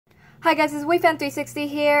Hi guys, it's WayFan360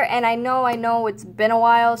 here, and I know it's been a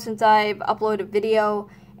while since I've uploaded a video,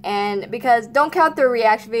 and because don't count the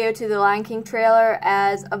reaction video to the Lion King trailer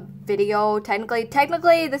as a video,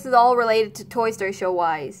 technically this is all related to Toy Story show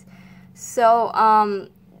wise. So, I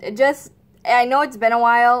know it's been a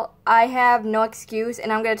while, I have no excuse,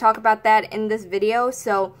 and I'm going to talk about that in this video.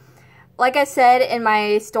 So, like I said in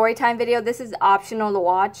my story time video, this is optional to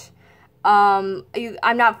watch. I'm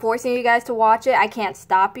not forcing you guys to watch it. I can't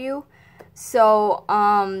stop you. So,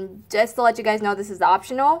 just to let you guys know, this is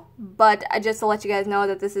optional, but just to let you guys know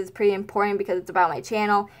that this is pretty important because it's about my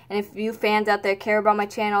channel, and if you fans out there care about my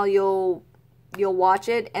channel, you'll watch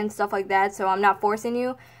it and stuff like that. So I'm not forcing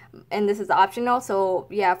you, and this is optional. So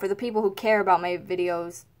yeah, for the people who care about my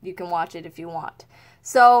videos, you can watch it if you want.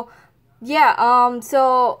 So yeah,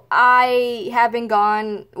 so I have been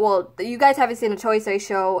gone. Well, you guys haven't seen a Toy Story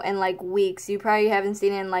show in like weeks. You probably haven't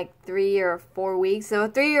seen it in like 3 or 4 weeks. So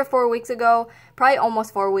 3 or 4 weeks ago, probably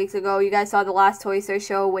almost 4 weeks ago, you guys saw the last Toy Story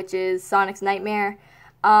show, which is Sonic's Nightmare.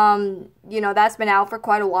 You know, that's been out for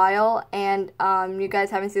quite a while, and you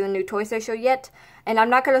guys haven't seen the new Toy Story show yet. And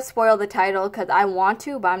I'm not going to spoil the title because I want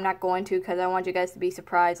to, but I'm not going to because I want you guys to be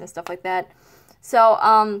surprised and stuff like that.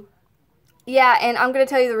 So, yeah, and I'm going to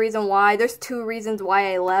tell you the reason why. There's 2 reasons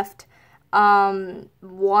why I left.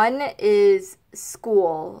 One is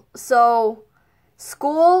school. So,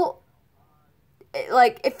 school,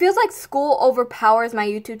 it feels like school overpowers my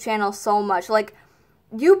YouTube channel so much. Like,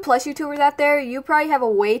 you plus YouTubers out there, you probably have a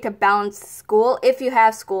way to balance school, if you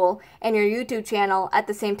have school, and your YouTube channel at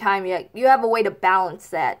the same time. You have a way to balance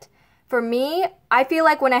that. For me, I feel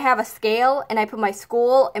like when I have a scale and I put my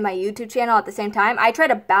school and my YouTube channel at the same time, I try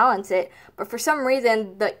to balance it, but for some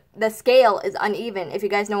reason, the scale is uneven, if you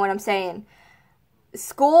guys know what I'm saying.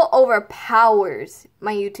 School overpowers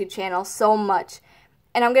my YouTube channel so much,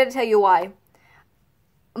 and I'm going to tell you why.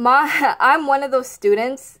 I'm one of those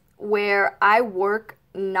students where I work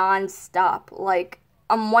non-stop. Like,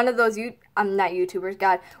 I'm one of those, I'm not YouTubers,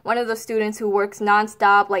 God, one of those students who works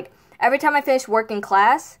non-stop. Like, every time I finish work in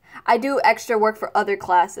class, I do extra work for other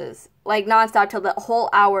classes, like non-stop till the whole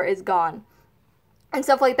hour is gone, and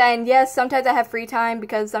stuff like that. And yes, sometimes I have free time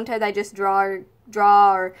because sometimes I just draw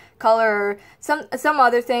or color or some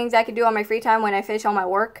other things I can do on my free time when I finish all my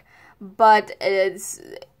work. But it's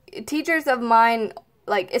teachers of mine,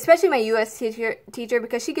 like especially my US teacher,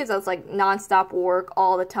 because she gives us like non-stop work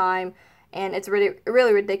all the time, and it's really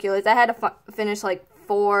ridiculous. I had to finish like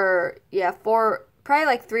probably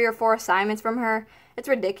like 3 or 4 assignments from her. It's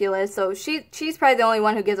ridiculous. So she's probably the only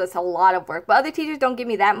one who gives us a lot of work. But other teachers don't give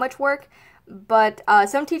me that much work. But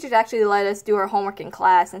some teachers actually let us do our homework in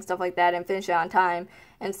class and stuff like that and finish it on time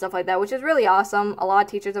and stuff like that, which is really awesome. A lot of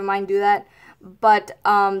teachers of mine do that. But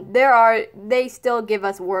they still give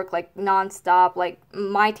us work like nonstop, like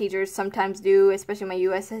my teachers sometimes do, especially my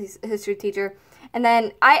US history teacher. And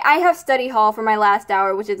then I have study hall for my last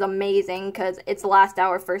hour, which is amazing because it's the last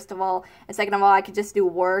hour, first of all. And second of all, I could just do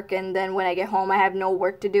work, and then when I get home, I have no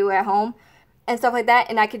work to do at home and stuff like that.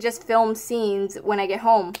 And I could just film scenes when I get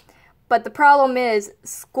home. But the problem is,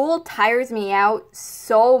 school tires me out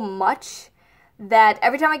so much that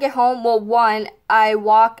every time I get home, well, one, I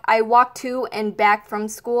walk to and back from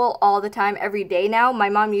school all the time, every day now. My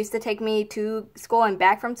mom used to take me to school and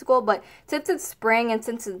back from school, but since it's spring and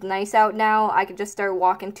since it's nice out now, I could just start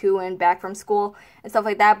walking to and back from school and stuff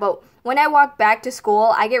like that. But when I walk back to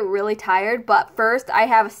school, I get really tired. But first, I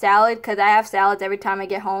have a salad, because I have salads every time I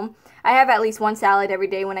get home. I have at least one salad every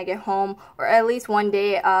day when I get home, or at least one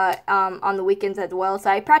day on the weekends as well. So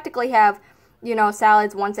I practically have, you know,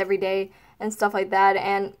 salads once every day and stuff like that,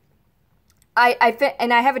 and I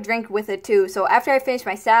have a drink with it too. So after I finish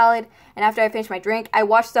my salad and after I finish my drink, I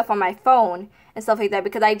watch stuff on my phone and stuff like that,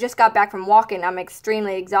 because I just got back from walking. I'm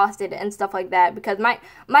extremely exhausted and stuff like that, because my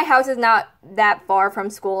house is not that far from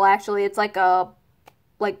school. Actually, it's like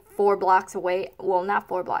 4 blocks away. Well, not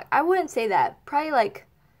 4 blocks. I wouldn't say that. Probably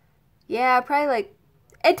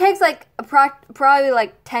it takes like probably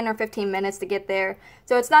like 10 or 15 minutes to get there.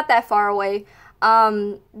 So it's not that far away.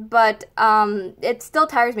 But it still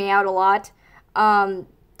tires me out a lot,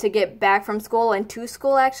 to get back from school and to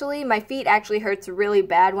school. Actually, my feet actually hurts really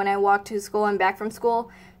bad when I walk to school and back from school.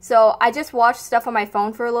 So I just watch stuff on my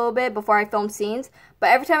phone for a little bit before I film scenes. But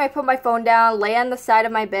every time I put my phone down, lay on the side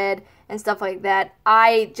of my bed and stuff like that,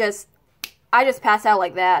 I just pass out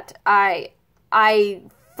like that. I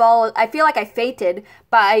feel like I fainted,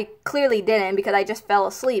 but I clearly didn't, because I just fell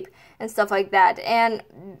asleep and stuff like that. And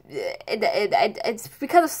it's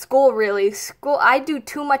because of school, really. I do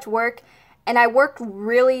too much work, and I work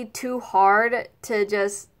really too hard to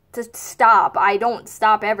stop. I don't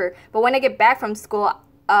stop ever. But when I get back from school,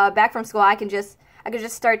 back from school, I could just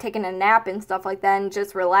start taking a nap and stuff like that and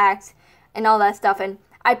just relax and all that stuff. And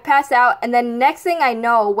I pass out, and then next thing I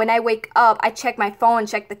know, when I wake up, I check my phone,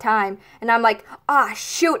 check the time, and I'm like, ah,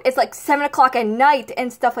 shoot, it's like 7 o'clock at night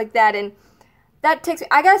and stuff like that. And that takes me,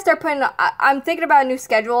 I gotta start putting, I'm thinking about a new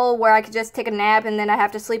schedule where I could just take a nap, and then I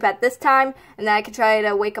have to sleep at this time, and then I could try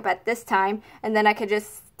to wake up at this time, and then I could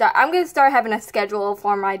just start, I'm gonna start having a schedule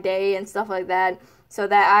for my day and stuff like that, so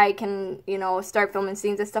that I can, you know, start filming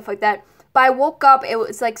scenes and stuff like that. But I woke up, it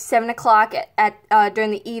was like 7 o'clock at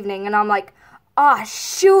during the evening, and I'm like, ah,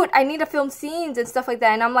 shoot, I need to film scenes and stuff like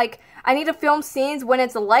that. And I'm like, I need to film scenes when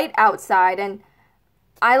it's light outside, and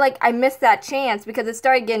I missed that chance because it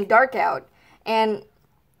started getting dark out. And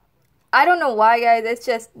I don't know why, guys, it's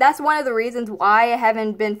just, that's one of the reasons why I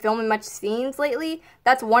haven't been filming much scenes lately.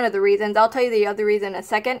 That's one of the reasons. I'll tell you the other reason in a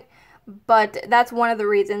second. But that's one of the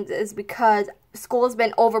reasons, is because school has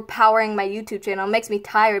been overpowering my YouTube channel. It makes me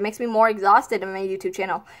tired. It makes me more exhausted in my YouTube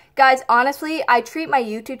channel. Guys, honestly, I treat my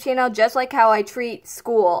YouTube channel just like how I treat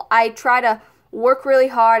school. I try to work really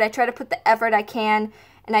hard. I try to put the effort I can,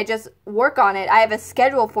 and I just work on it. I have a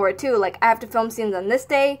schedule for it, too. Like, I have to film scenes on this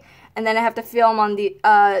day, and then I have to film on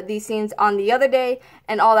these scenes on the other day,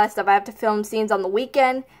 and all that stuff. I have to film scenes on the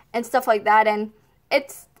weekend, and stuff like that, and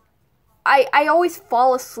it's... I always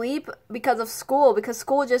fall asleep because of school, because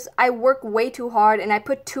school just, I work way too hard, and I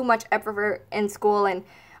put too much effort in school and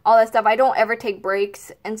all that stuff. I don't ever take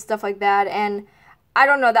breaks and stuff like that, and I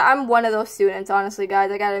don't know, that I'm one of those students, honestly,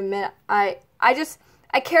 guys. I gotta admit, I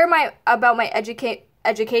care about my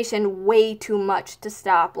education way too much to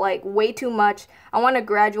stop, like, way too much. I want to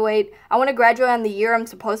graduate. I want to graduate on the year I'm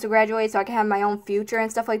supposed to graduate so I can have my own future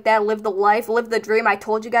and stuff like that, live the life, live the dream I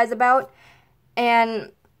told you guys about,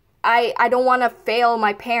 and I don't want to fail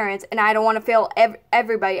my parents, and I don't want to fail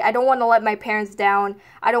everybody. I don't want to let my parents down.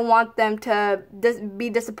 I don't want them to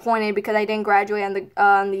be disappointed because I didn't graduate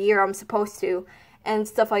on the year I'm supposed to, and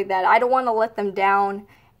stuff like that. I don't want to let them down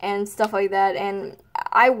and stuff like that, and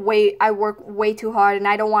I work way too hard, and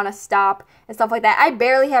I don't want to stop and stuff like that. I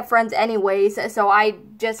barely have friends anyways, so I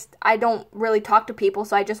don't really talk to people,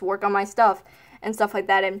 so I just work on my stuff and stuff like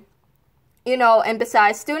that. And you know, and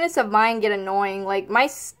besides, students of mine get annoying. Like, my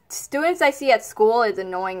students I see at school is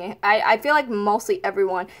annoying. I feel like mostly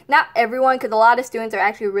everyone. Not everyone, because a lot of students are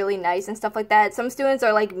actually really nice and stuff like that. Some students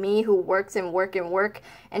are like me, who works and work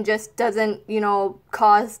and just doesn't, you know,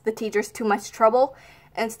 cause the teachers too much trouble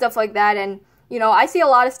and stuff like that. And, you know, I see a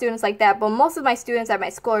lot of students like that, but most of my students at my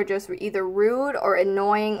school are just either rude or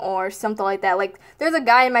annoying or something like that. Like, there's a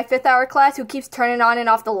guy in my 5th hour class who keeps turning on and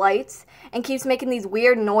off the lights and keeps making these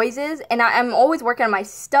weird noises, and I'm always working on my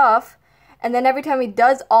stuff, and then every time he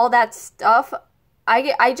does all that stuff,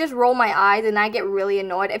 I just roll my eyes, and I get really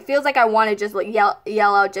annoyed. It feels like I want to just like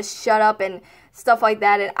yell out, just shut up and stuff like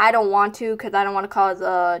that, and I don't want to, because I don't want to cause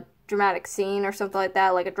a dramatic scene or something like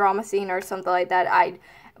that, like a drama scene or something like that.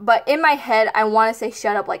 But in my head, I want to say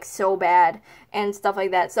shut up, like, so bad and stuff like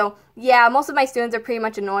that. So, yeah, most of my students are pretty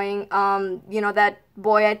much annoying. You know, that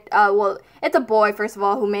boy, well, it's a boy, first of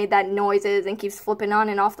all, who made that noises and keeps flipping on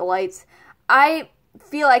and off the lights. I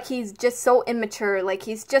feel like he's just so immature. Like,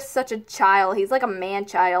 he's just such a child. He's like a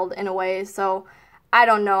man-child in a way. So, I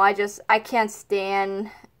don't know. I can't stand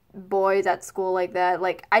boys at school like that.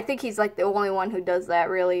 Like, I think he's, like, the only one who does that,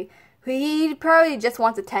 really. He probably just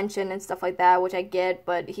wants attention and stuff like that, which I get,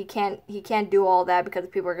 but he can't do all that because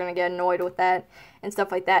people are going to get annoyed with that and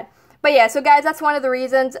stuff like that. But yeah, so guys, that's one of the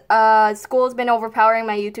reasons. School has been overpowering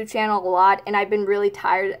my YouTube channel a lot, and I've been really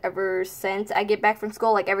tired ever since I get back from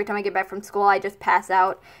school. Like, every time I get back from school, I just pass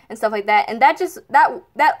out and stuff like that. And that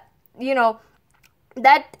you know,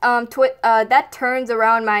 that turns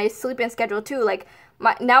around my sleeping schedule too. Like,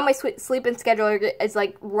 my sleeping schedule is,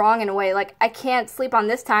 like, wrong in a way. Like, I can't sleep on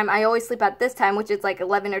this time. I always sleep at this time, which is, like,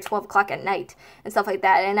 11 or 12 o'clock at night and stuff like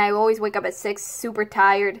that. And I always wake up at 6, super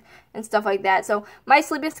tired and stuff like that. So, my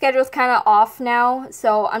sleeping schedule is kind of off now.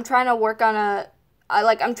 So, I'm trying to work on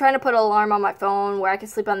I'm trying to put an alarm on my phone where I can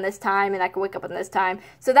sleep on this time and I can wake up on this time.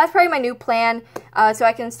 So that's probably my new plan, so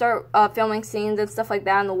I can start filming scenes and stuff like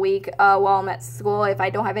that in the week while I'm at school. If I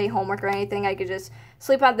don't have any homework or anything, I could just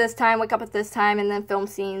sleep at this time, wake up at this time, and then film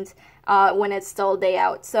scenes when it's still day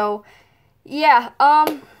out. So, yeah,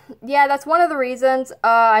 yeah, that's one of the reasons.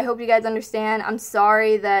 I hope you guys understand. I'm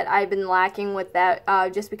sorry that I've been lacking with that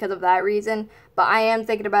just because of that reason. But I am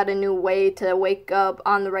thinking about a new way to wake up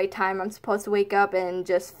on the right time I'm supposed to wake up and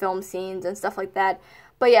just film scenes and stuff like that.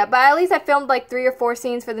 But yeah, but at least I filmed like 3 or 4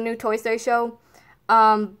 scenes for the new Toy Story show.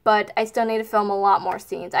 But I still need to film a lot more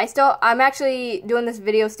scenes. I'm actually doing this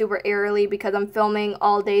video super early because I'm filming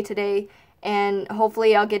all day today. and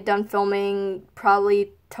hopefully I'll get done filming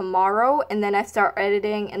probably tomorrow, and then I start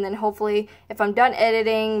editing, and then hopefully if I'm done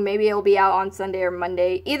editing, maybe it'll be out on Sunday or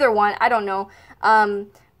Monday. Either one, I don't know.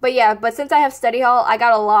 But yeah, but since I have study hall, I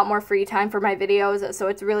got a lot more free time for my videos, so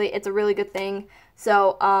it's a really good thing.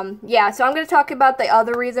 So, yeah, so I'm going to talk about the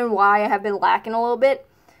other reason why I have been lacking a little bit.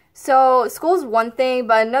 So, school's one thing,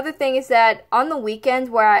 but another thing is that on the weekends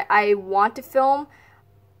where I want to film,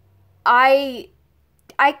 I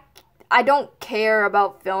don't care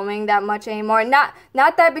about filming that much anymore. Not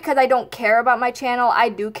that because I don't care about my channel. I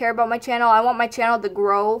do care about my channel. I want my channel to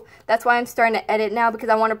grow. That's why I'm starting to edit now, because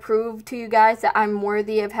I want to prove to you guys that I'm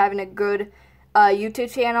worthy of having a good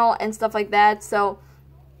YouTube channel and stuff like that. So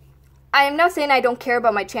I am not saying I don't care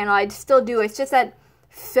about my channel. I still do. It's just that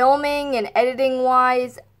filming and editing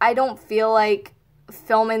wise, I don't feel like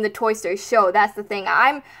filming the Toy Story show. That's the thing.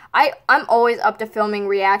 I'm always up to filming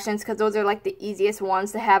reactions, because those are like the easiest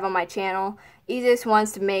ones to have on my channel, easiest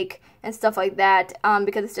ones to make and stuff like that,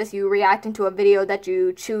 because it's just you reacting to a video that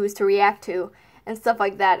you choose to react to and stuff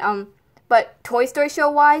like that. But Toy Story show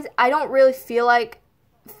wise, I don't really feel like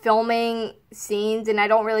filming scenes, and I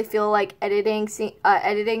don't really feel like editing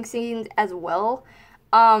scenes as well.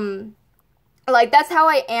 Like, that's how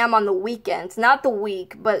I am on the weekends, not the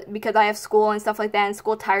week, but because I have school and stuff like that, and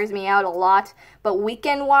school tires me out a lot. But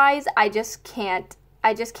weekend-wise, I just can't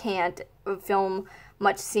film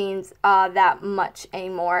much scenes that much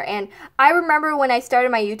anymore. And I remember when I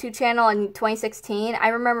started my YouTube channel in 2016, I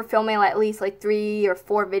remember filming at least like 3 or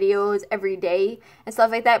 4 videos every day and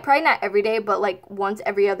stuff like that. Probably not every day, but like once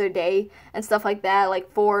every other day and stuff like that,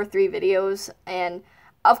 like 4 or 3 videos. And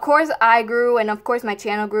of course I grew, and of course my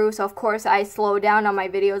channel grew, so of course I slowed down on my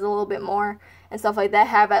videos a little bit more and stuff like that.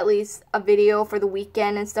 Have at least a video for the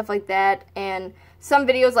weekend and stuff like that, and some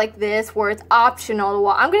videos like this where it's optional to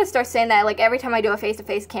watch. I'm going to start saying that like every time I do a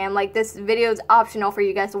face-to-face cam, like this video is optional for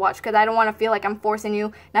you guys to watch, because I don't want to feel like I'm forcing you,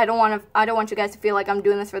 and I don't want you guys to feel like I'm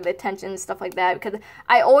doing this for the attention and stuff like that, because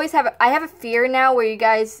I have a fear now where you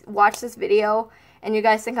guys watch this video and you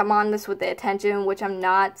guys think I'm on this with the attention, which I'm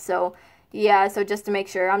not. So yeah, so just to make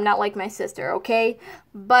sure I'm not like my sister, okay?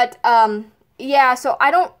 But yeah, so I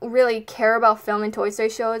don't really care about filming Toy Story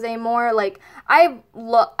shows anymore. Like, I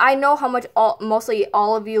know how much mostly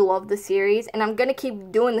all of you love the series, and I'm gonna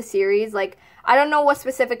keep doing the series. Like, I don't know what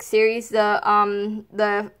specific series I don't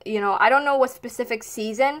know what specific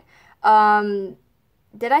season.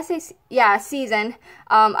 Did I say season?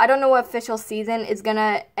 I don't know what official season is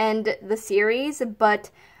gonna end the series,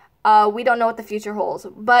 but we don't know what the future holds.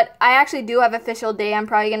 But I actually do have an official day. I'm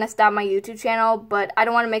probably going to stop my YouTube channel, but I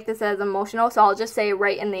don't want to make this as emotional, so I'll just say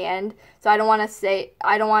right in the end. So I don't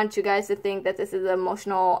want you guys to think that this is an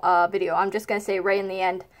emotional video. I'm just going to say right in the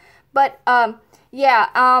end. But yeah,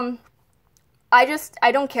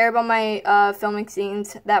 I don't care about my filming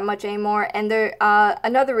scenes that much anymore. And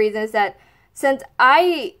another reason is that since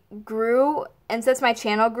I grew and since my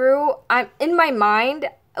channel grew, I'm in my mind,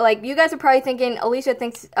 like, you guys are probably thinking, Alicia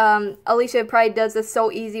probably does this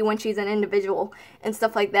so easy when she's an individual and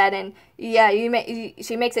stuff like that. And yeah,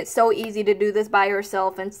 she makes it so easy to do this by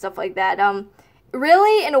herself and stuff like that.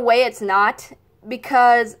 Really, in a way, it's not,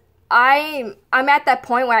 because I'm at that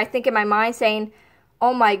point where I think in my mind saying,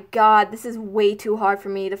 oh my god, this is way too hard for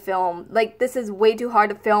me to film. Like, this is way too hard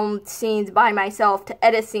to film scenes by myself, to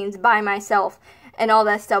edit scenes by myself, and all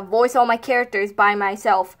that stuff. Voice all my characters by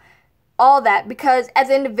myself. All that, because as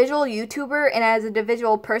an individual YouTuber and as an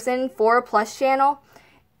individual person for a Plus channel,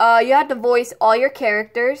 you have to voice all your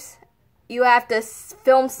characters. You have to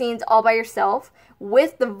film scenes all by yourself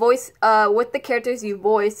with the characters you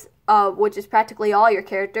voice, which is practically all your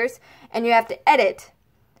characters, and you have to edit.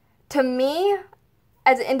 To me,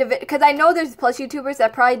 as an individual, because I know there's Plus YouTubers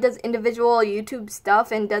that probably does individual YouTube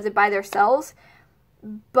stuff and does it by themselves.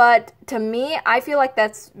 But to me, I feel like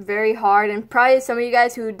that's very hard, and probably some of you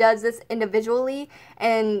guys who does this individually,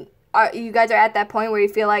 and you guys are at that point where you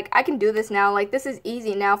feel like, I can do this now, like, this is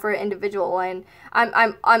easy now for an individual, and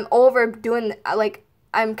I'm over doing, like,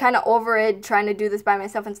 I'm kind of over it trying to do this by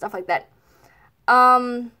myself and stuff like that.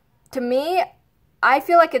 To me, I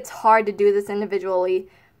feel like it's hard to do this individually,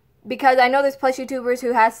 because I know there's Plus YouTubers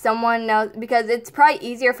who has someone else, because it's probably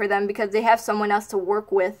easier for them because they have someone else to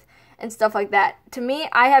work with and stuff like that. To me,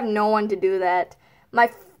 I have no one to do that.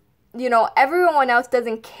 Everyone else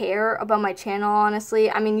doesn't care about my channel, honestly.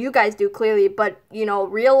 I mean, you guys do, clearly, but,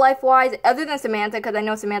 real life-wise, other than Samantha, because I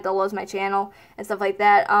know Samantha loves my channel and stuff like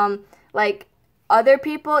that, like, other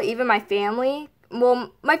people, even my family,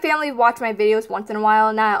 well, my family watch my videos once in a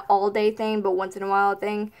while, not an all-day thing, but once in a while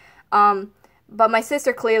thing, but my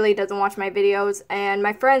sister clearly doesn't watch my videos, and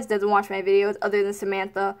my friends doesn't watch my videos, other than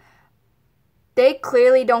Samantha. they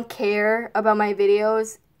clearly don't care about my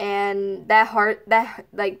videos, and that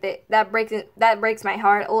breaks my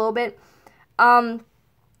heart a little bit.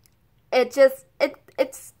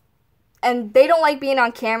 It's and they don't like being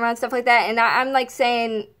on camera and stuff like that, and I'm like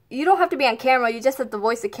saying, you don't have to be on camera, you just have to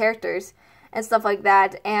voice the characters and stuff like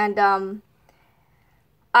that. And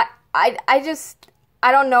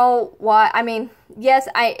I don't know why. I mean, yes,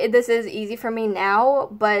 this is easy for me now,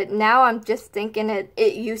 but now I'm just thinking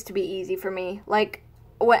it used to be easy for me. Like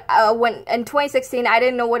when in 2016, I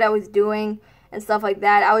didn't know what I was doing and stuff like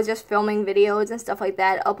that. I was just filming videos and stuff like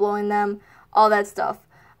that, uploading them, all that stuff.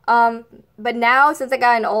 But now, since I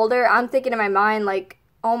gotten older, I'm thinking in my mind, like,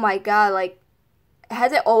 oh my god, like,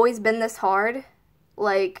 has it always been this hard?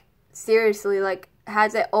 Like, seriously, like,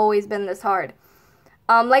 has it always been this hard?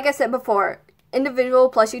 Like I said before, individual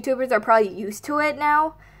plush YouTubers are probably used to it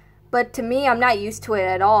now, but to me, I'm not used to it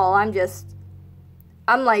at all. I'm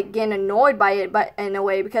like getting annoyed by it, but in a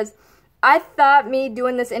way, because I thought me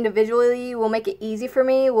doing this individually will make it easy for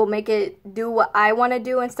me, will make it do what I want to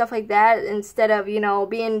do and stuff like that, instead of, you know,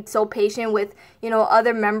 being so patient with, you know,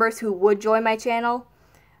 other members who would join my channel.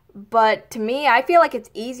 But to me, I feel like it's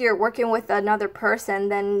easier working with another person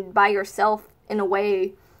than by yourself in a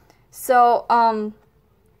way. So,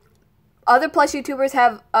 other plush YouTubers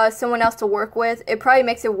have someone else to work with. It probably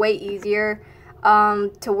makes it way easier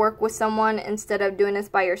to work with someone instead of doing this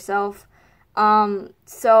by yourself.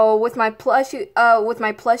 So with my plush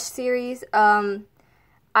series, I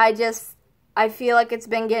feel like it's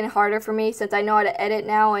been getting harder for me since I know how to edit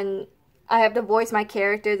now, and I have to voice my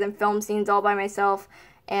characters and film scenes all by myself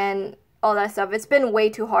and all that stuff. It's been way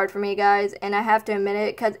too hard for me, guys, and I have to admit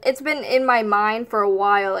it, because it's been in my mind for a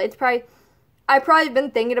while. I've probably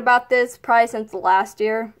been thinking about this probably since last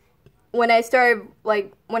year, when I started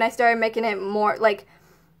making it more, like,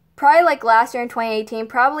 probably like last year in 2018,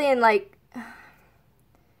 probably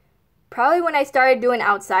when I started doing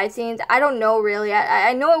outside scenes. I don't know really.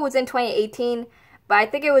 I know it was in 2018, but I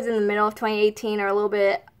think it was in the middle of 2018 or a little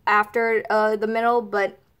bit after the middle,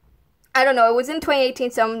 but I don't know. It was in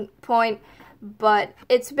 2018 some point, but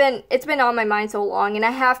it's been on my mind so long, and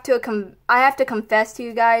I have to confess to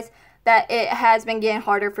you guys that it has been getting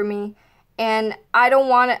harder for me, and I don't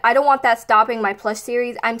want that stopping my plush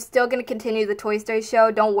series. I'm still going to continue the Toy Story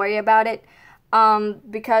show. Don't worry about it.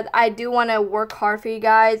 Because I do want to work hard for you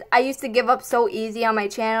guys. I used to give up so easy on my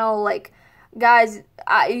channel. Like, guys,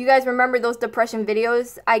 you guys remember those depression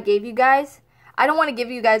videos I gave you guys? I don't want to give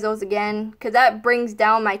you guys those again, because that brings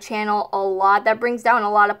down my channel a lot. That brings down a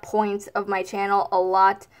lot of points of my channel a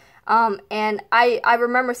lot. And I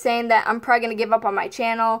remember saying that I'm probably going to give up on my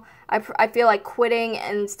channel. I feel like quitting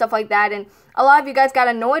and stuff like that. And a lot of you guys got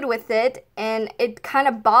annoyed with it, and it kind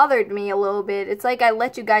of bothered me a little bit. It's like I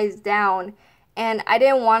let you guys down. And I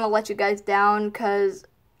didn't want to let you guys down, because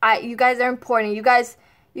you guys are important. You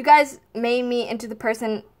guys made me into the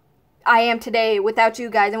person I am today. Without you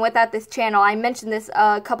guys and without this channel, I mentioned this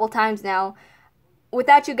a couple times now.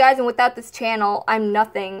 Without you guys and without this channel, I'm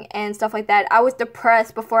nothing and stuff like that. I was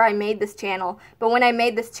depressed before I made this channel. But when I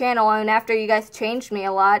made this channel, and after you guys changed me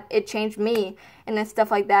a lot, it changed me and stuff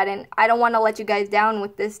like that. And I don't want to let you guys down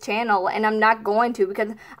with this channel, and I'm not going to,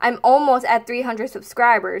 because I'm almost at 300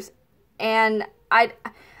 subscribers. And I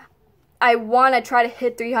want to try to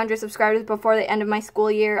hit 300 subscribers before the end of my school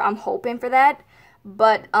year. I'm hoping for that.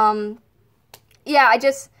 But, yeah, I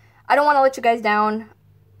don't want to let you guys down.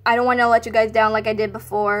 I don't want to let you guys down like I did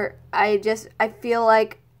before. I feel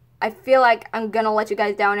like I'm going to let you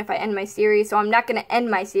guys down if I end my series. So I'm not going to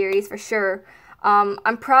end my series for sure.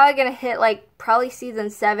 I'm probably going to hit, like, probably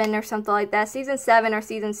season 7 or something like that. Season 7 or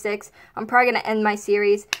season 6. I'm probably going to end my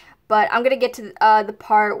series. But I'm going to get to the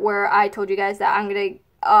part where I told you guys that I'm going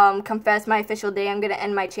to confess my official day. I'm going to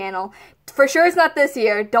end my channel. For sure it's not this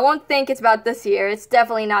year. Don't think it's about this year. It's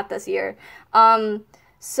definitely not this year. Yeah,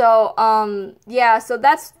 so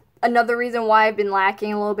that's another reason why I've been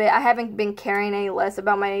lacking a little bit. I haven't been caring any less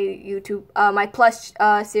about my YouTube, my plush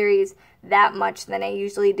series that much than I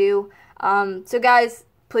usually do. So guys,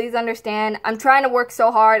 please understand, I'm trying to work so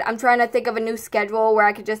hard. I'm trying to think of a new schedule where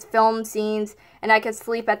I could just film scenes and I could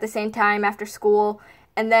sleep at the same time after school.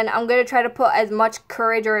 And then I'm going to try to put as much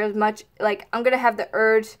courage, or as much, like, I'm going to have the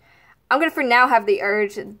urge. I'm going to for now have the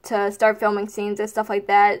urge to start filming scenes and stuff like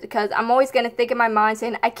that, because I'm always going to think in my mind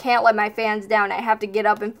saying, I can't let my fans down. I have to get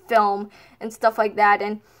up and film and stuff like that.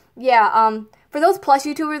 And yeah, for those plush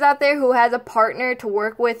YouTubers out there who has a partner to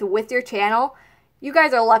work with your channel, you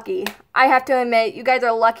guys are lucky. I have to admit, you guys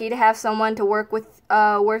are lucky to have someone to work with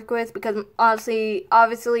because honestly,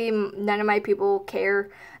 obviously, none of my people care.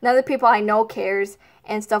 None of the people I know cares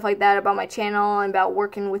and stuff like that about my channel and about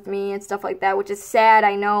working with me and stuff like that, which is sad,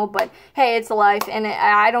 I know, but hey, it's life, and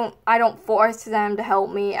I don't force them to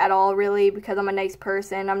help me at all, really, because I'm a nice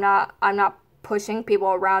person. I'm not pushing people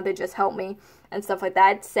around to just help me and stuff like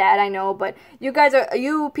that. It's sad, I know, but you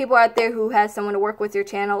people out there who has someone to work with your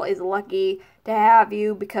channel is lucky to have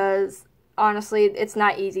you, because honestly, it's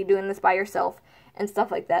not easy doing this by yourself and stuff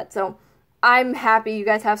like that. So I'm happy you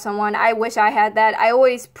guys have someone. I wish I had that. I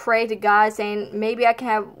always pray to God saying maybe I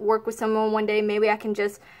can work with someone one day. Maybe I can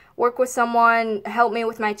just work with someone, help me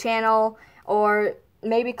with my channel, or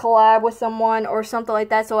maybe collab with someone or something like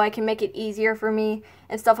that so I can make it easier for me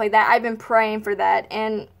and stuff like that. I've been praying for that,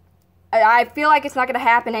 and I feel like it's not going to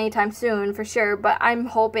happen anytime soon for sure, but I'm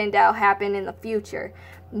hoping that'll happen in the future.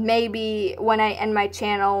 Maybe when I end my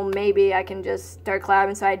channel, maybe I can just start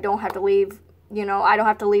collabing so I don't have to leave, I don't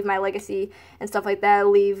have to leave my legacy and stuff like that,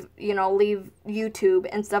 leave YouTube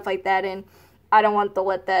and stuff like that, and I don't want to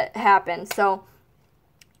let that happen. So,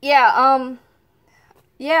 yeah,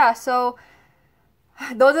 so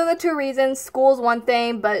those are the two reasons. School's one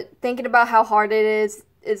thing, but thinking about how hard it is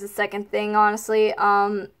the second thing, honestly.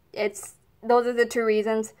 Those are the two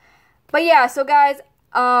reasons. But yeah, so guys,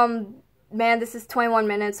 man, this is 21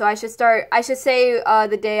 minutes, so I should say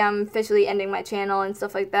the day I'm officially ending my channel and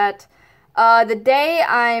stuff like that. The day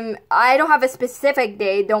I don't have a specific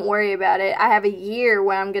day, don't worry about it. I have a year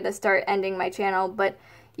when I'm gonna start ending my channel, but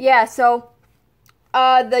yeah, so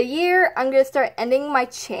the year I'm gonna start ending my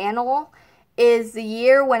channel is the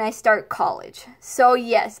year when I start college. So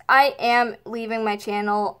yes, I am leaving my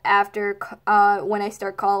channel after when I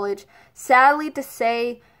start college. Sadly to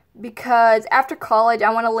say, because after college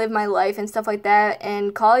I want to live my life and stuff like that,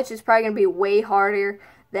 and college is probably going to be way harder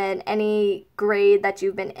than any grade that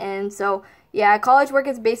you've been in. So yeah, college work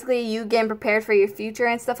is basically you getting prepared for your future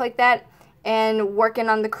and stuff like that, and working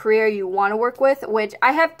on the career you want to work with, which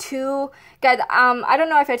I have two, guys, I don't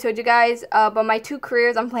know if I told you guys, but my two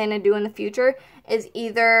careers I'm planning to do in the future is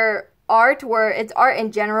either art, where it's art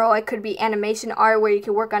in general. It could be animation art, where you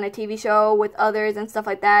can work on a TV show with others and stuff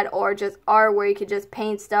like that, or just art where you could just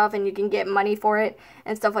paint stuff and you can get money for it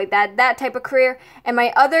and stuff like that, that type of career. And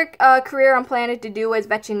my other career I'm planning to do is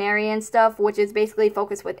veterinarian stuff, which is basically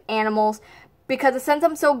focused with animals. Because since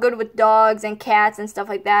I'm so good with dogs and cats and stuff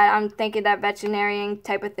like that, I'm thinking that veterinarian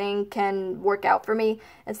type of thing can work out for me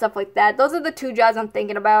and stuff like that. Those are the two jobs I'm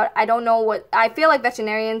thinking about. I don't know what, I feel like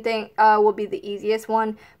veterinarian thing will be the easiest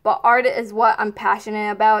one, but art is what I'm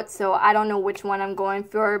passionate about, so I don't know which one I'm going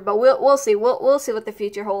for, but we'll see. We'll see what the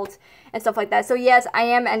future holds and stuff like that. So yes, I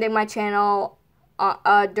am ending my channel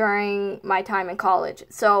during my time in college.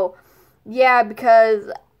 So yeah, because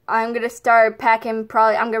I'm gonna start packing.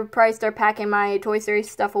 I'm gonna probably start packing my Toy Story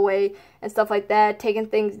stuff away and stuff like that, taking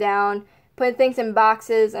things down, putting things in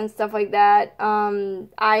boxes and stuff like that.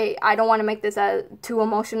 I don't want to make this too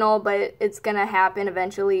emotional, but it's gonna happen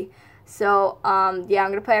eventually. So yeah, I'm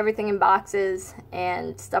gonna put everything in boxes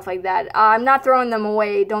and stuff like that. I'm not throwing them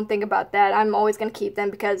away. Don't think about that. I'm always gonna keep them,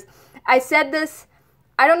 because I said this.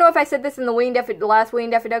 I don't know if I said this in the last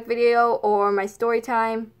William Daffy Duck video or my story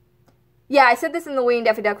time. Yeah, I said this in the William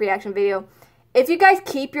Daffy Duck reaction video. If you guys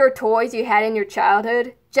keep your toys you had in your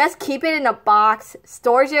childhood, just keep it in a box,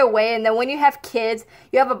 stores it away, and then when you have kids,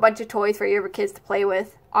 you have a bunch of toys for your kids to play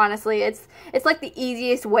with. Honestly, it's like the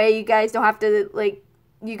easiest way. You guys don't have to, like,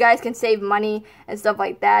 you guys can save money and stuff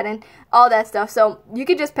like that and all that stuff. So you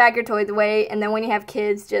could just pack your toys away, and then when you have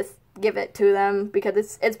kids, just give it to them,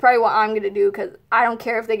 because it's probably what I'm going to do, because I don't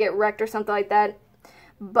care if they get wrecked or something like that.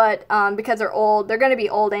 But because they're old, they're going to be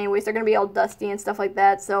old anyways. They're going to be all dusty and stuff like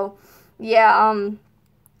that. So yeah,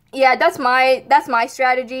 yeah, that's my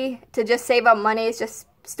strategy to just save up money. It's just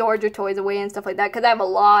store your toys away and stuff like that, because I have a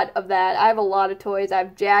lot of that. I have a lot of toys. I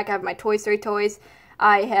have Jack, I have my Toy Story toys,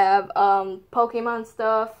 I have Pokemon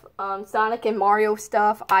stuff, Sonic and Mario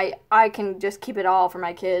stuff. I can just keep it all for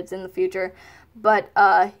my kids in the future. But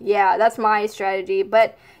yeah, that's my strategy.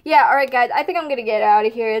 But yeah, alright guys, I think I'm gonna get out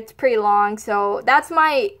of here. It's pretty long, so that's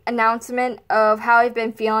my announcement of how I've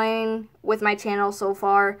been feeling with my channel so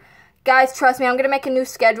far. Guys, trust me, I'm gonna make a new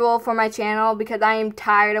schedule for my channel, because I am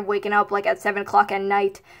tired of waking up like at 7 o'clock at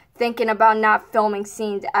night thinking about not filming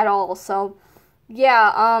scenes at all. So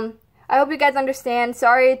yeah, I hope you guys understand.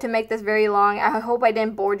 Sorry to make this very long. I hope I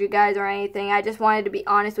didn't bore you guys or anything. I just wanted to be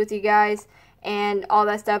honest with you guys and all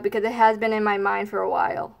that stuff, because it has been in my mind for a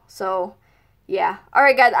while. So yeah.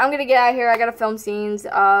 Alright guys, I'm gonna get out of here. I gotta film scenes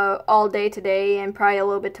all day today and probably a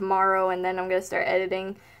little bit tomorrow, and then I'm gonna start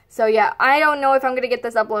editing. So yeah, I don't know if I'm gonna get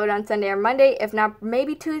this uploaded on Sunday or Monday. If not,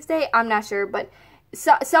 maybe Tuesday. I'm not sure, but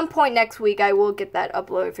some point next week I will get that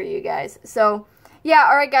uploaded for you guys. So yeah,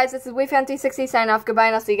 alright guys, this is WeFan360 signing off. Goodbye,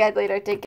 and I'll see you guys later. Take care.